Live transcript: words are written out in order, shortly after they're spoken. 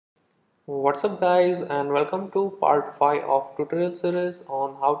What's up guys, and welcome to part 5 of tutorial series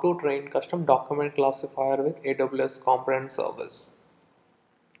on how to train custom document classifier with AWS Comprehend service.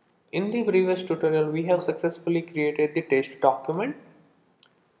 In the previous tutorial we have successfully created the test document.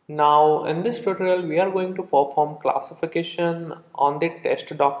 Now in this tutorial we are going to perform classification on the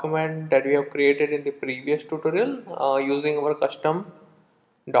test document that we have created in the previous tutorial using our custom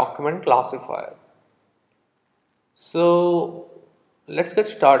document classifier. So let's get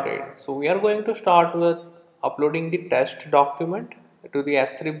started. So we are going to start with uploading the test document to the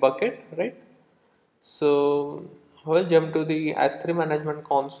S3 bucket, right? So we'll jump to the S3 management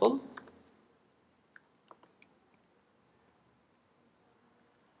console,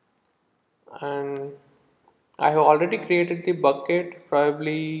 and I have already created the bucket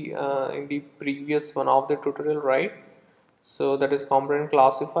probably in the previous one of the tutorial, right? So that is component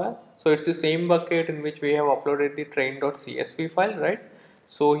classifier. So it's the same bucket in which we have uploaded the train.csv file, right?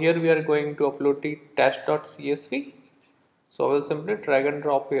 So here we are going to upload the test.csv. So I will simply drag and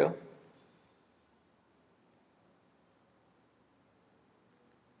drop here.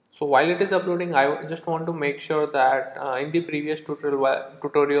 So while it is uploading, I just want to make sure that in the previous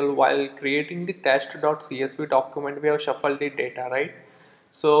tutorial while creating the test.csv document, we have shuffled the data, right?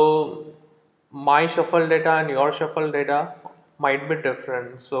 So my shuffle data and your shuffle data might be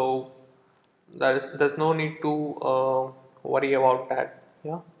different. So there's no need to worry about that.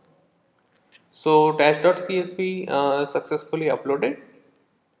 Yeah. So test.csv successfully uploaded,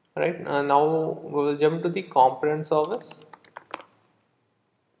 right? Now we will jump to the component service.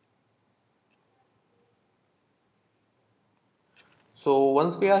 So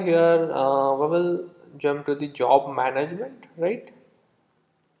once we are here, we will jump to the job management, right?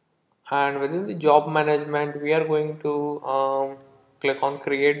 And within the job management, we are going to click on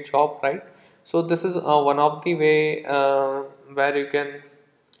create job, right? So this is one of the way where you can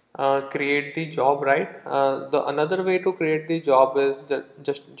create the job, right? The another way to create the job is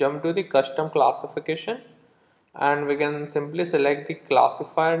just jump to the custom classification, and we can simply select the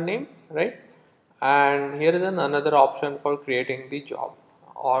classifier name, right? And here is another option for creating the job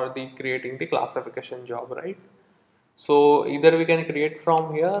or the creating the classification job, right? So either we can create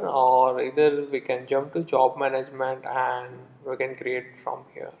from here, or either we can jump to job management and we can create from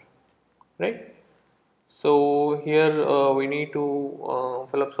here, right? So here we need to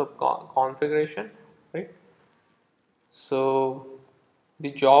fill up some configuration, right? So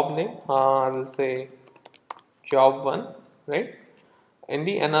the job name, I will say job 1, right? In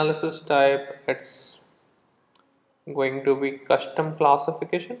the analysis type, it's going to be custom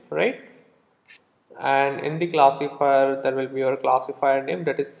classification, right? And in the classifier there will be your classifier name,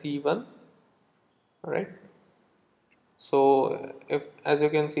 that is C1, right? So if, as you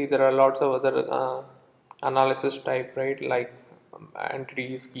can see, there are lots of other analysis type, right? Like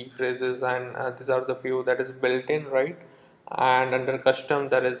entities, key phrases, and these are the few that is built in, right? And under custom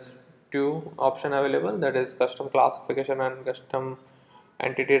there is two option available, that is custom classification and custom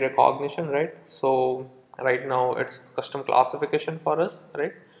entity recognition, right? So right now it's custom classification for us,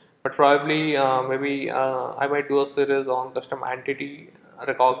 right? But probably maybe I might do a series on custom entity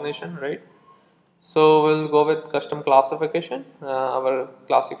recognition, right? So we'll go with custom classification, our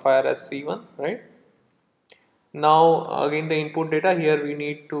classifier as C1, right? Now again the input data, here we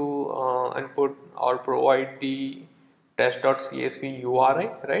need to input or provide the test.csv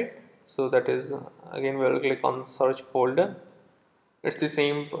URI, right? So that is again we will click on search folder. It's the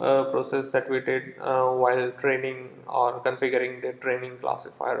same process that we did while training or configuring the training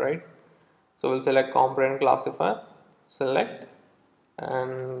classifier, right? So we'll select component classifier, select,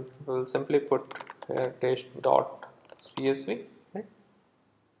 and we'll simply put here test.csv, right?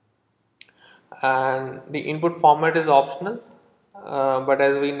 And the input format is optional, but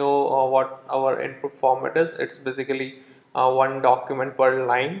as we know what our input format is, it's basically one document per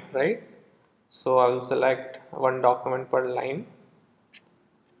line, right? So I will select one document per line.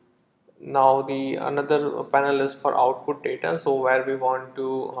 Now the another panel is for output data, so where we want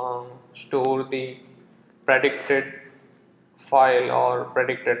to store the predicted file or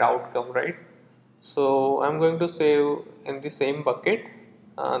predicted outcome, right? So I'm going to save in the same bucket,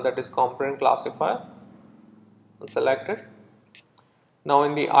 that is component classifier. I'll select it. Now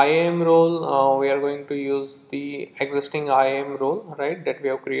in the IAM role, we are going to use the existing IAM role, right, that we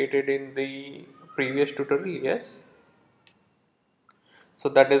have created in the previous tutorial. Yes, so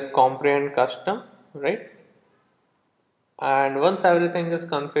that is comprehend custom, right? And once everything is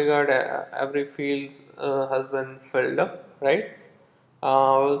configured, every field has been filled up, right?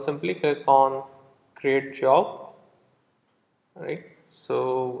 We'll simply click on create job, right?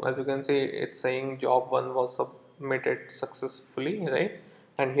 So as you can see, it's saying job 1 was submitted successfully, right?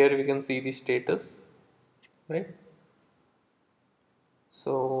 and here we can see the status, right?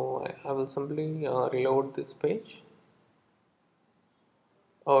 So I will simply reload this page.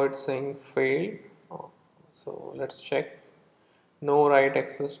 Oh, it's saying failed. Oh, so let's check. No write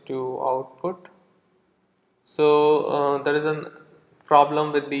access to output. So there is a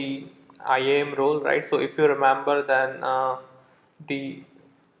problem with the IAM role, right? So if you remember, then the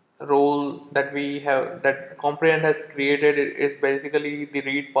role that we have, that Comprehend has created, is basically the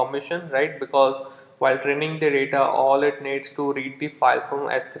read permission, right? Because while training the data, all it needs to read the file from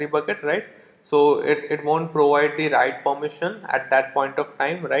S3 bucket, right? So it won't provide the write permission at that point of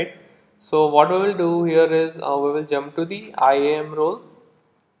time, right? So what we will do here is we will jump to the IAM role,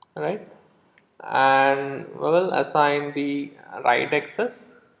 right? And we will assign the write access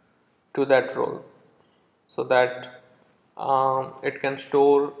to that role, so that it can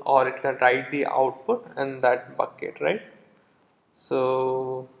store or it can write the output in that bucket, right?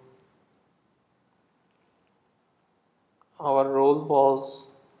 So our role was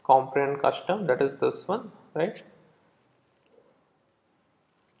comprehend custom, that is this one, right?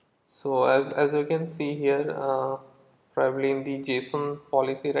 So as you can see here, probably in the JSON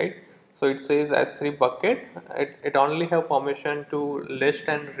policy, right? So it says S3 bucket. It only have permission to list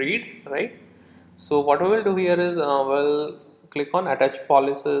and read, right? So what we will do here is we'll click on attach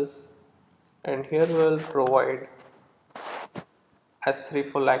policies, and here we'll provide S3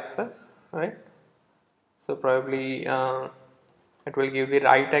 full access, right? So probably it will give the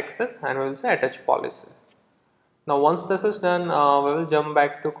write access, and we will say attach policy. Now once this is done, we will jump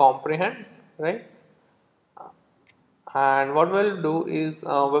back to comprehend, right? And what we'll do is we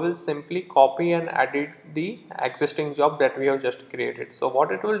will simply copy and edit the existing job that we have just created. So what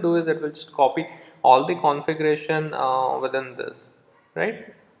it will do is it will just copy all the configuration within this,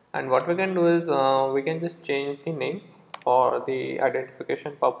 right? And what we can do is we can just change the name for the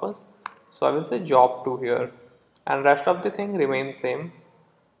identification purpose. So I will say job 2 here, and rest of the thing remains same,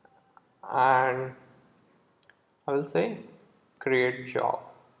 and I will say create job.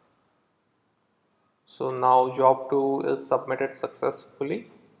 So now job 2 is submitted successfully.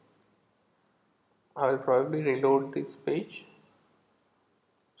 I will probably reload this page.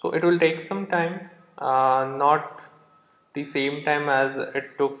 So it will take some time, not the same time as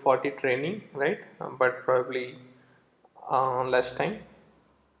it took for the training, right? But probably less time.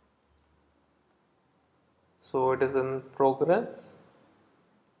 So it is in progress.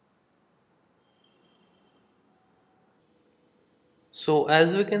 So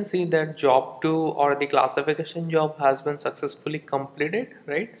as we can see that job 2 or the classification job has been successfully completed,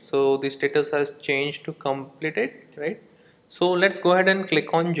 right? So the status has changed to completed, right? So let's go ahead and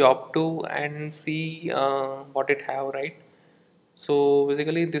click on job 2 and see what it have, right? So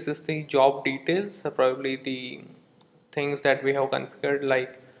basically this is the job details, probably the things that we have configured,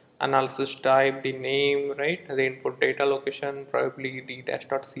 like analysis type, the name, right? The input data location, probably the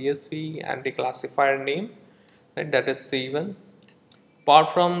dash.csv, and the classifier name, right? That is C1.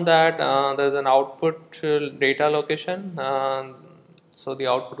 Apart from that, there's an output data location. So the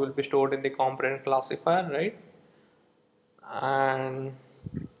output will be stored in the component classifier, right? And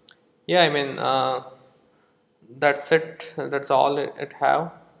yeah, I mean that's it. That's all it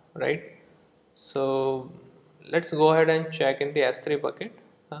have, right? So let's go ahead and check in the S3 bucket,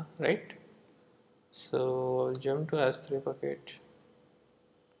 right? So jump to S3 bucket.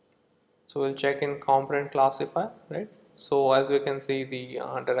 So we'll check in component classifier, right? So as we can see, the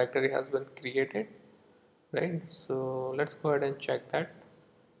directory has been created, right? So let's go ahead and check that.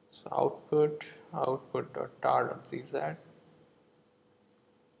 So output.tar.cz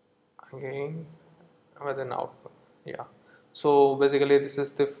again with an output. Yeah. So basically this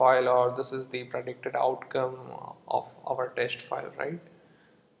is the file, or this is the predicted outcome of our test file, right?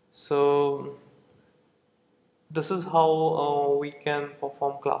 So this is how we can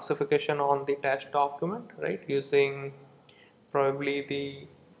perform classification on the test document, right? Using probably the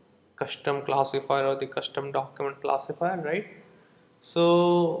custom classifier or the custom document classifier, right?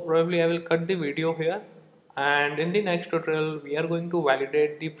 So probably I will cut the video here, and in the next tutorial we are going to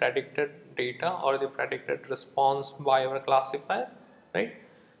validate the predicted data or the predicted response by our classifier, right?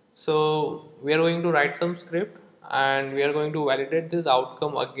 So we are going to write some script, and we are going to validate this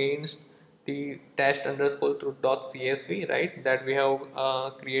outcome against the test underscore truth.csv, right, that we have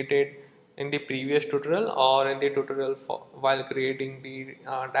created in the previous tutorial, or in the tutorial while creating the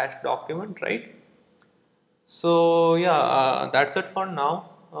dash document, right? So yeah, that's it for now.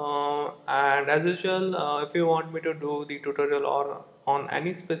 And as usual, if you want me to do the tutorial or on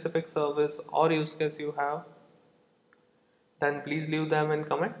any specific service or use case you have, then please leave them in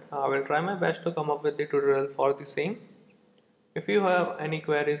comment. I will try my best to come up with the tutorial for the same. If you have any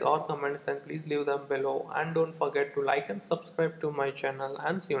queries or comments, then please leave them below, and don't forget to like and subscribe to my channel,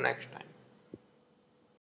 and see you next time.